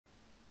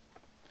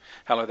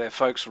Hello there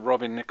folks,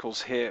 Robin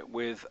Nichols here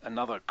with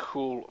another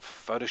cool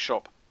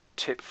Photoshop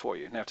tip for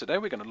you. Now today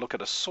we're going to look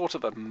at a sort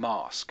of a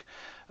mask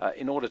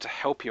in order to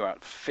help you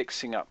out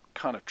fixing up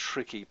kind of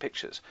tricky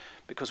pictures,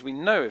 because we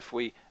know if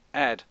we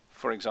add,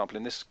 for example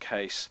in this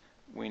case,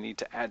 we need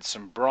to add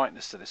some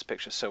brightness to this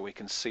picture so we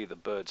can see the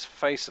bird's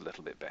face a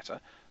little bit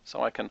better.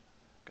 So I can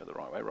go the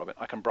right way, Robin,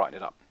 I can brighten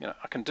it up,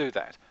 I can do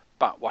that.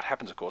 But what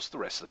happens, of course, the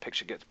rest of the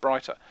picture gets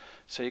brighter.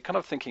 So you're kind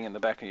of thinking in the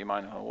back of your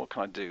mind, oh, what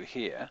can I do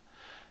here?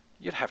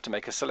 You'd have to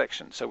make a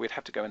selection. So we'd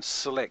have to go and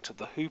select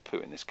the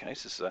hoopoe in this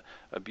case. This is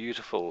a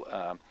beautiful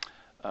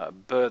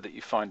bird that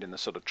you find in the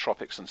sort of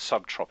tropics and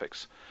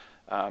subtropics.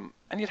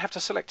 And you'd have to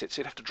select it. So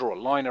you'd have to draw a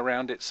line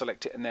around it,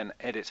 select it, and then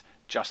edit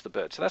just the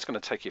bird. So that's going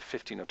to take you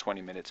 15 or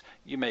 20 minutes.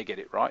 You may get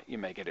it right, you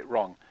may get it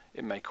wrong.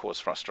 It may cause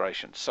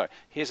frustration. So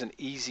here's an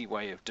easy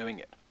way of doing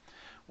it.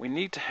 We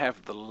need to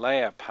have the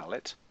layer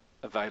palette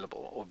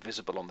available or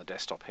visible on the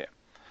desktop here.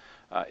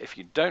 If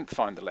you don't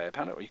find the layer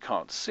palette or you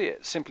can't see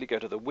it, simply go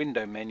to the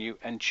window menu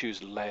and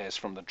choose layers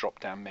from the drop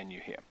down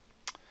menu here.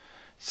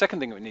 Second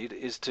thing we need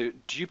is to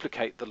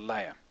duplicate the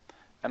layer,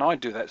 and I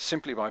do that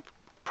simply by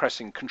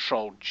pressing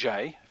Control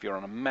J. If you're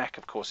on a Mac,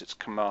 of course, it's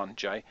Command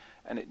J,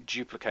 and it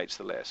duplicates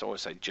the layer. So I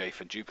always say J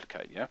for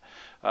duplicate.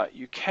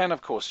 You can,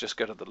 of course, just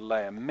go to the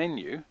layer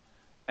menu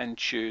and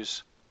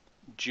choose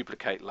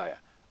duplicate layer.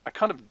 I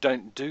kind of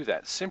don't do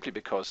that simply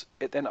because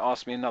it then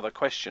asks me another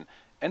question.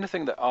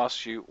 Anything that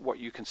asks you what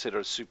you consider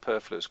a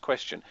superfluous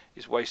question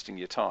is wasting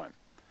your time.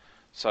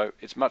 So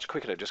it's much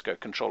quicker to just go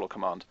Control or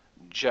Command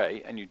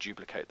J and you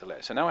duplicate the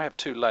layer. So now I have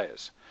two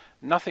layers.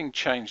 Nothing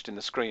changed in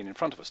the screen in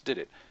front of us, did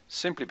it?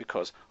 Simply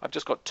because I've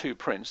just got two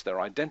prints,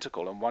 they're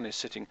identical, and one is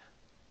sitting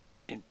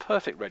in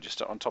perfect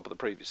register on top of the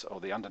previous,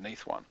 or the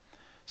underneath one.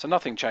 So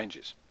nothing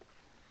changes.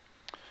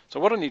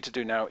 So what I need to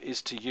do now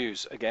is to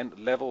use, again,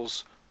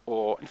 levels,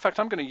 or in fact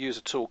I'm going to use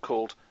a tool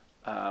called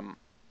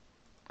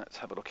let's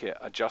have a look here,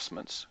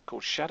 adjustments,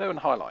 called Shadow and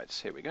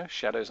Highlights. Here we go,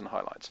 Shadows and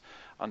Highlights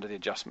under the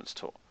Adjustments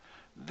tool.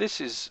 This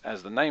is,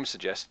 as the name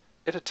suggests,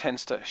 it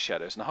attends to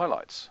shadows and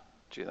highlights.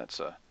 Gee, that's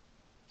a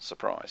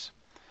surprise.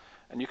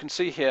 And you can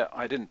see here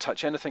I didn't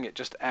touch anything, it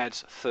just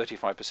adds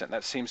 35%.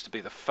 That seems to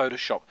be the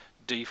Photoshop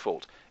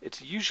default.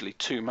 It's usually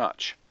too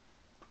much.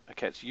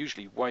 Okay, it's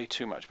usually way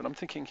too much, but I'm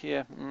thinking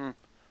here,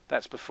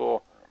 that's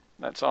before,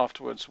 that's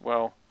afterwards.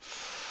 Well,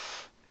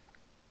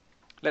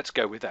 let's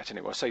go with that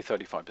anyway. I'll say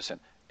 35%.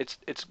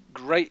 It's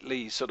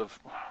greatly sort of,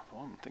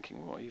 well, I'm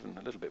thinking, well, even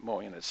a little bit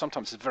more.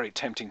 Sometimes it's very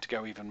tempting to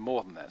go even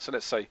more than that. So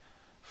let's say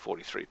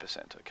 43%.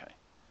 Okay,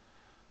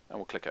 and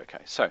we'll click OK.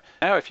 So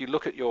now, if you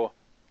look at your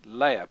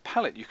layer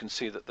palette, you can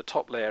see that the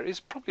top layer is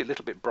probably a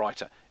little bit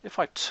brighter. If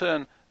I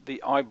turn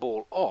the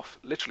eyeball off,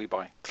 literally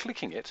by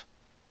clicking it,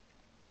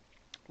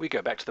 we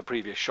go back to the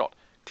previous shot.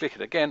 Click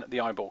it again, the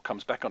eyeball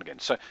comes back on again.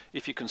 So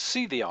if you can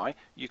see the eye,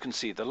 you can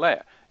see the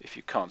layer. If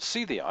you can't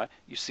see the eye,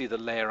 you see the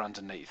layer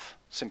underneath.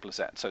 Simple as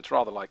that. So it's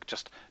rather like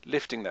just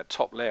lifting that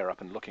top layer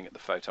up and looking at the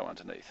photo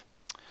underneath.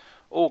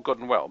 All good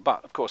and well,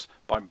 but of course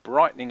by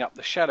brightening up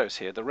the shadows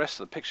here, the rest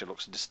of the picture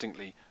looks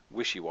distinctly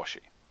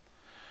wishy-washy.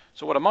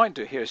 So what I might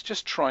do here is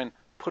just try and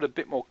put a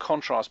bit more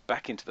contrast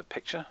back into the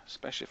picture,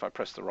 especially if I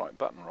press the right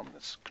button.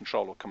 That's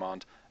Control or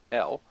Command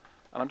L,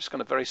 and I'm just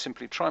going to very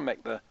simply try and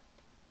make the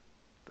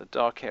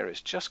dark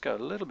areas just go a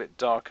little bit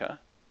darker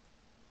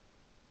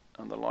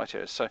and the light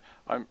areas. So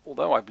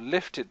although I've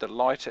lifted the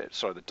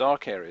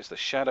dark areas, the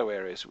shadow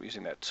areas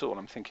using that tool,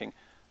 I'm thinking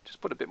just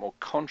put a bit more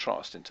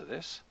contrast into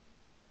this,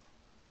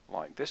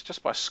 like this,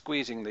 just by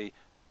squeezing the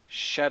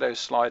shadow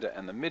slider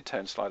and the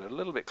midtone slider a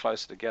little bit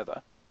closer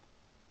together.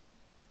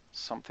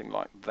 Something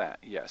like that.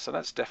 Yeah, so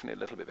that's definitely a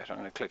little bit better. I'm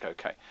going to click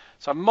OK.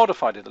 So I've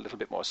modified it a little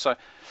bit more. So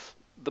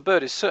the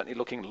bird is certainly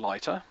looking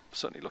lighter,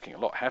 certainly looking a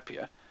lot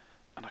happier.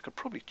 And I could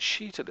probably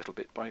cheat a little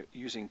bit by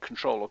using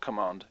Control or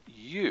Command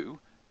U.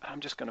 I'm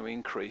just going to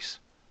increase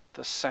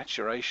the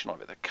saturation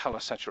of it, the color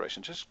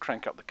saturation. Just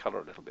crank up the color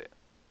a little bit.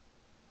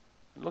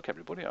 And look,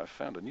 everybody, I've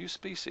found a new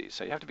species.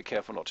 So you have to be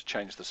careful not to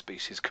change the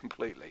species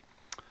completely.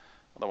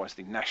 Otherwise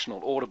the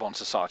National Audubon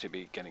Society will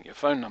be getting your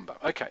phone number.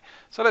 Okay,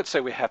 so let's say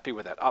we're happy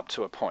with that up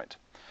to a point.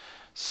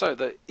 So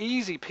the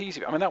easy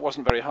peasy, I mean, that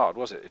wasn't very hard,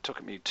 was it? It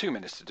took me 2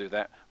 minutes to do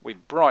that.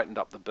 We've brightened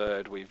up the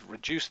bird, we've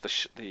reduced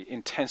the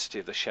intensity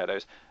of the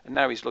shadows, and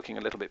now he's looking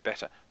a little bit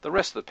better. The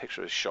rest of the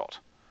picture is shot.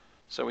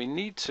 So we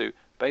need to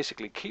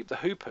basically keep the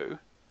hoopoe,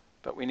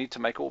 but we need to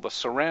make all the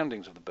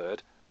surroundings of the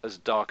bird as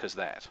dark as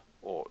that,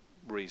 or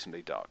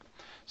reasonably dark.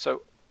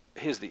 So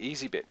here's the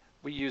easy bit.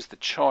 We use the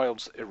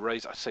child's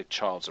eraser. I say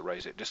child's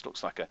eraser, it just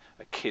looks like a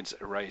kid's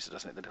eraser,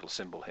 doesn't it? The little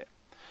symbol here.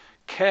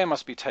 Care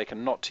must be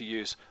taken not to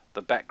use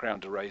the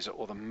background eraser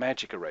or the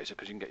magic eraser,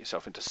 because you can get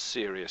yourself into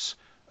serious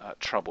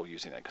trouble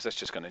using that, because that's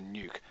just going to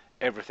nuke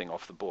everything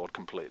off the board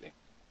completely,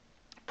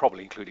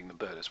 probably including the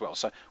bird as well.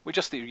 So we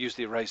just use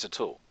the eraser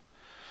tool.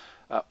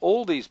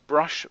 All these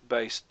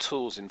brush-based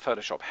tools in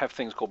Photoshop have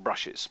things called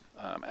brushes,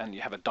 and you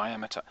have a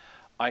diameter.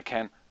 I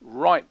can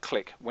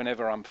right-click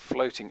whenever I'm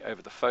floating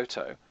over the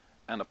photo,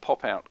 and a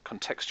pop-out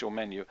contextual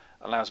menu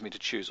allows me to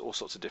choose all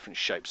sorts of different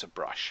shapes of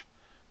brush.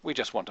 We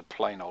just want a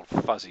plain old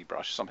fuzzy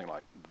brush, something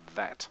like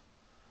that.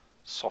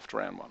 Soft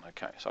round one.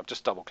 Okay, so I've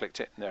just double clicked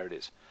it and there it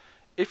is.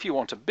 If you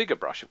want a bigger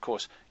brush, of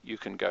course, you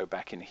can go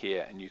back in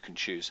here and you can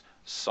choose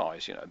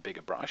size, a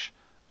bigger brush.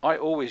 I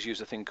always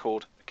use a thing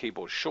called a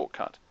keyboard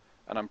shortcut,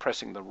 and I'm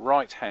pressing the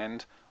right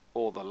hand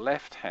or the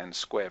left hand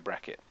square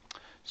bracket.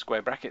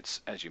 Square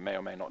brackets, as you may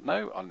or may not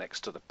know, are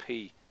next to the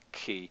P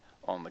key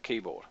on the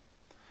keyboard.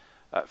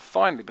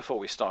 Finally, before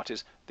we start,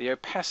 is the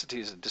opacity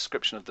is a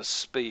description of the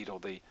speed or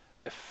the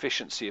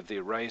efficiency of the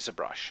eraser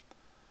brush.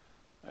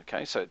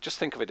 Okay, so just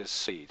think of it as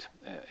speed.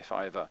 If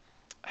I ever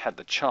had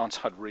the chance,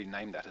 I'd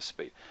rename that as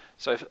speed.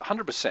 So if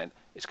 100%,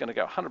 it's going to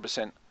go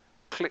 100%,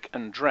 click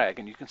and drag,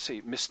 and you can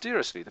see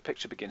mysteriously the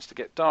picture begins to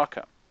get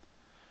darker.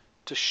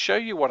 To show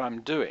you what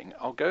I'm doing,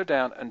 I'll go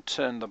down and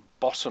turn the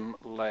bottom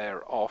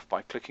layer off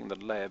by clicking the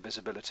layer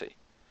visibility.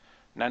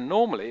 Now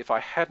normally, if I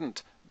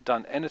hadn't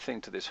done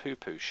anything to this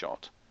hoopoo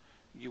shot,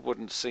 you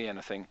wouldn't see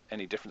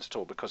any difference at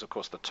all, because of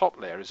course the top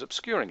layer is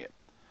obscuring it.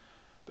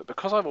 But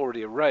because I've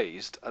already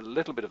erased a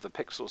little bit of the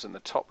pixels in the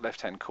top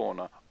left-hand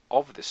corner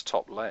of this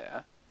top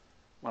layer,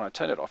 when I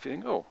turn it off, you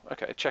think, oh,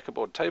 okay,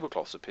 checkerboard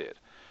tablecloth's appeared.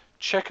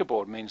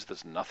 Checkerboard means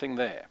there's nothing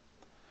there.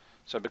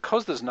 So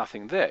because there's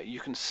nothing there, you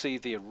can see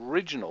the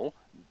original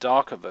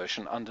darker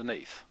version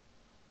underneath.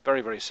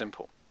 Very, very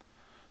simple.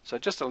 So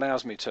it just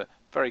allows me to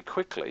very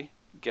quickly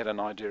get an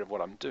idea of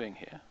what I'm doing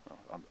here,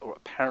 or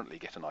apparently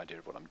get an idea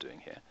of what I'm doing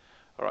here.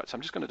 All right, so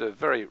I'm just going to do a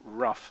very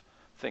rough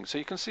thing. So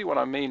you can see what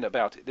I mean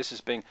about this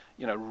as being,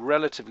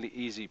 relatively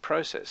easy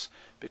process,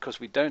 because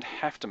we don't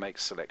have to make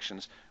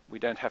selections. We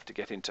don't have to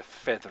get into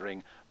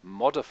feathering,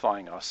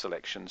 modifying our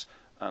selections,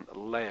 and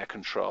layer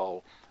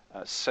control,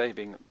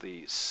 saving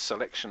the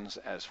selections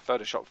as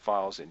Photoshop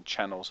files in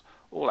channels,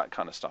 all that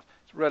kind of stuff.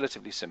 It's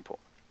relatively simple.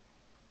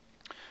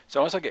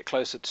 So as I get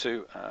closer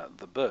to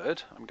the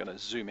bird, I'm going to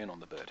zoom in on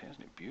the bird here.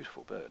 Isn't it a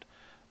beautiful bird?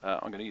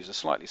 I'm going to use a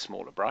slightly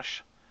smaller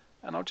brush,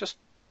 and I'll just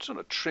sort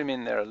of trim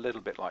in there a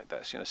little bit like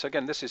this. So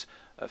again, this is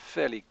a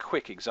fairly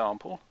quick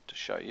example to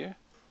show you,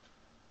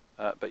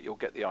 but you'll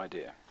get the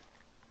idea.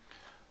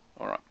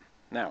 All right.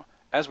 Now,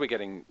 as we're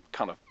getting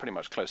kind of pretty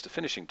much close to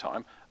finishing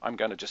time, I'm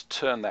going to just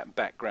turn that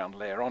background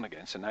layer on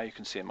again. So now you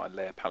can see in my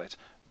layer palette,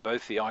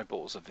 both the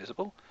eyeballs are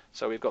visible.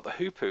 So we've got the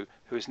hoopoo,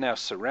 who is now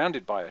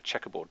surrounded by a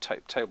checkerboard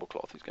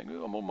tablecloth. He's going,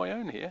 oh, I'm on my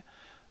own here.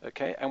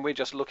 Okay, and we're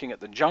just looking at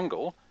the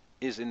jungle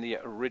is in the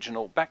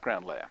original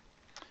background layer.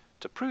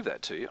 To prove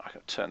that to you, I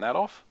can turn that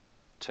off,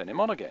 turn him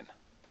on again.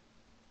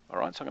 All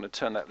right, so I'm going to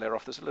turn that layer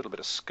off. There's a little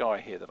bit of sky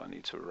here that I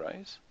need to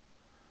erase.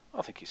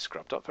 I think he's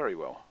scrubbed up very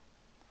well.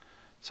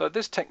 So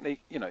this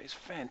technique, is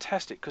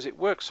fantastic because it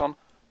works on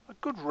a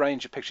good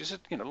range of pictures.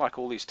 Like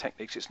all these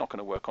techniques, it's not going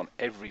to work on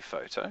every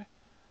photo.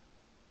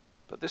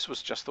 But this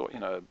was just thought,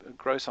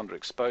 gross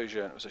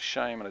underexposure, and it was a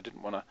shame, and I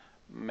didn't want to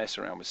mess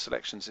around with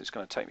selections. It's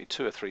going to take me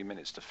 2 or 3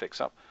 minutes to fix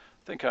up.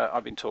 I think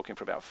I've been talking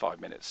for about 5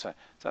 minutes, so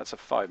that's a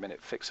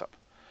 5-minute fix-up.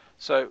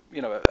 So,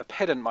 a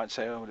pedant might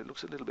say, oh, it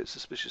looks a little bit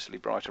suspiciously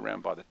bright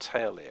around by the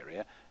tail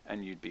area,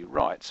 and you'd be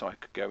right. So I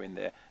could go in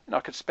there, and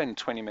I could spend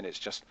 20 minutes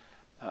just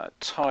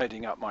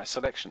tidying up my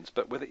selections.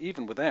 But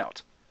even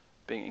without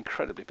being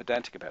incredibly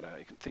pedantic about it,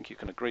 I think you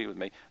can agree with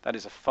me, that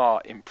is a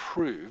far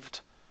improved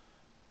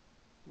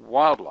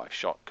wildlife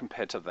shot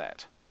compared to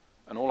that.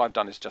 And all I've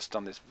done is just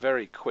done this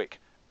very quick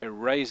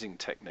erasing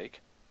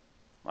technique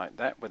like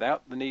that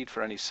without the need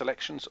for any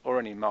selections or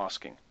any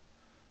masking.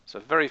 So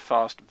very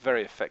fast,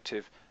 very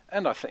effective,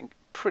 and I think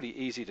pretty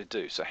easy to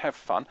do. So have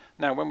fun.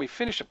 Now when we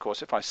finish, of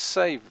course, if I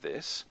save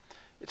this,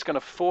 it's going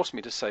to force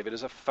me to save it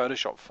as a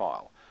Photoshop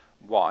file.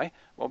 Why?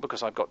 Well,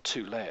 because I've got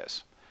 2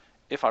 layers.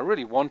 If I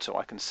really want to,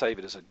 I can save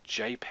it as a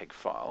JPEG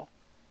file,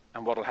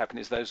 and what will happen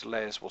is those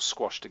layers will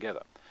squash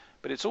together.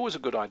 But it's always a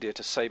good idea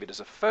to save it as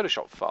a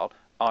Photoshop file,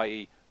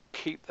 i.e.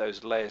 keep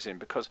those layers in,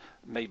 because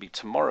maybe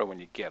tomorrow when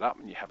you get up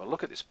and you have a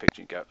look at this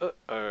picture, you go,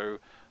 uh-oh,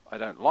 I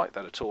don't like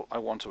that at all. I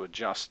want to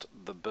adjust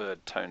the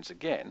bird tones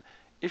again.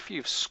 If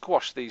you've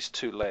squashed these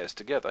 2 layers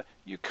together,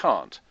 you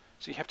can't.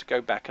 So you have to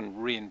go back and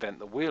reinvent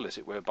the wheel, as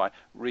it were, by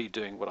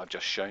redoing what I've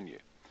just shown you.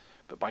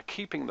 But by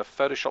keeping the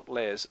Photoshop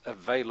layers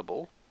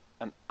available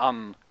and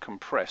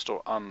uncompressed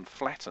or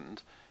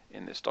unflattened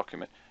in this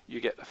document, you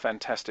get a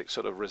fantastic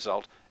sort of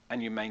result,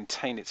 and you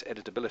maintain its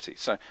editability.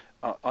 So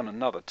on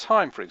another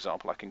time, for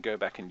example, I can go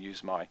back and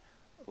use my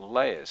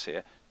layers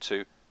here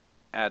to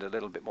add a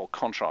little bit more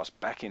contrast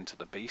back into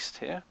the beast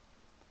here.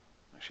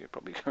 Actually,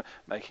 probably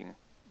making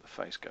the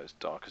face go as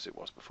dark as it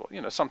was before.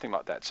 Something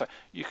like that. So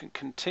you can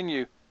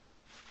continue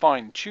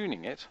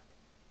fine-tuning it,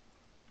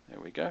 there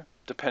we go,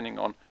 depending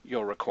on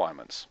your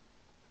requirements.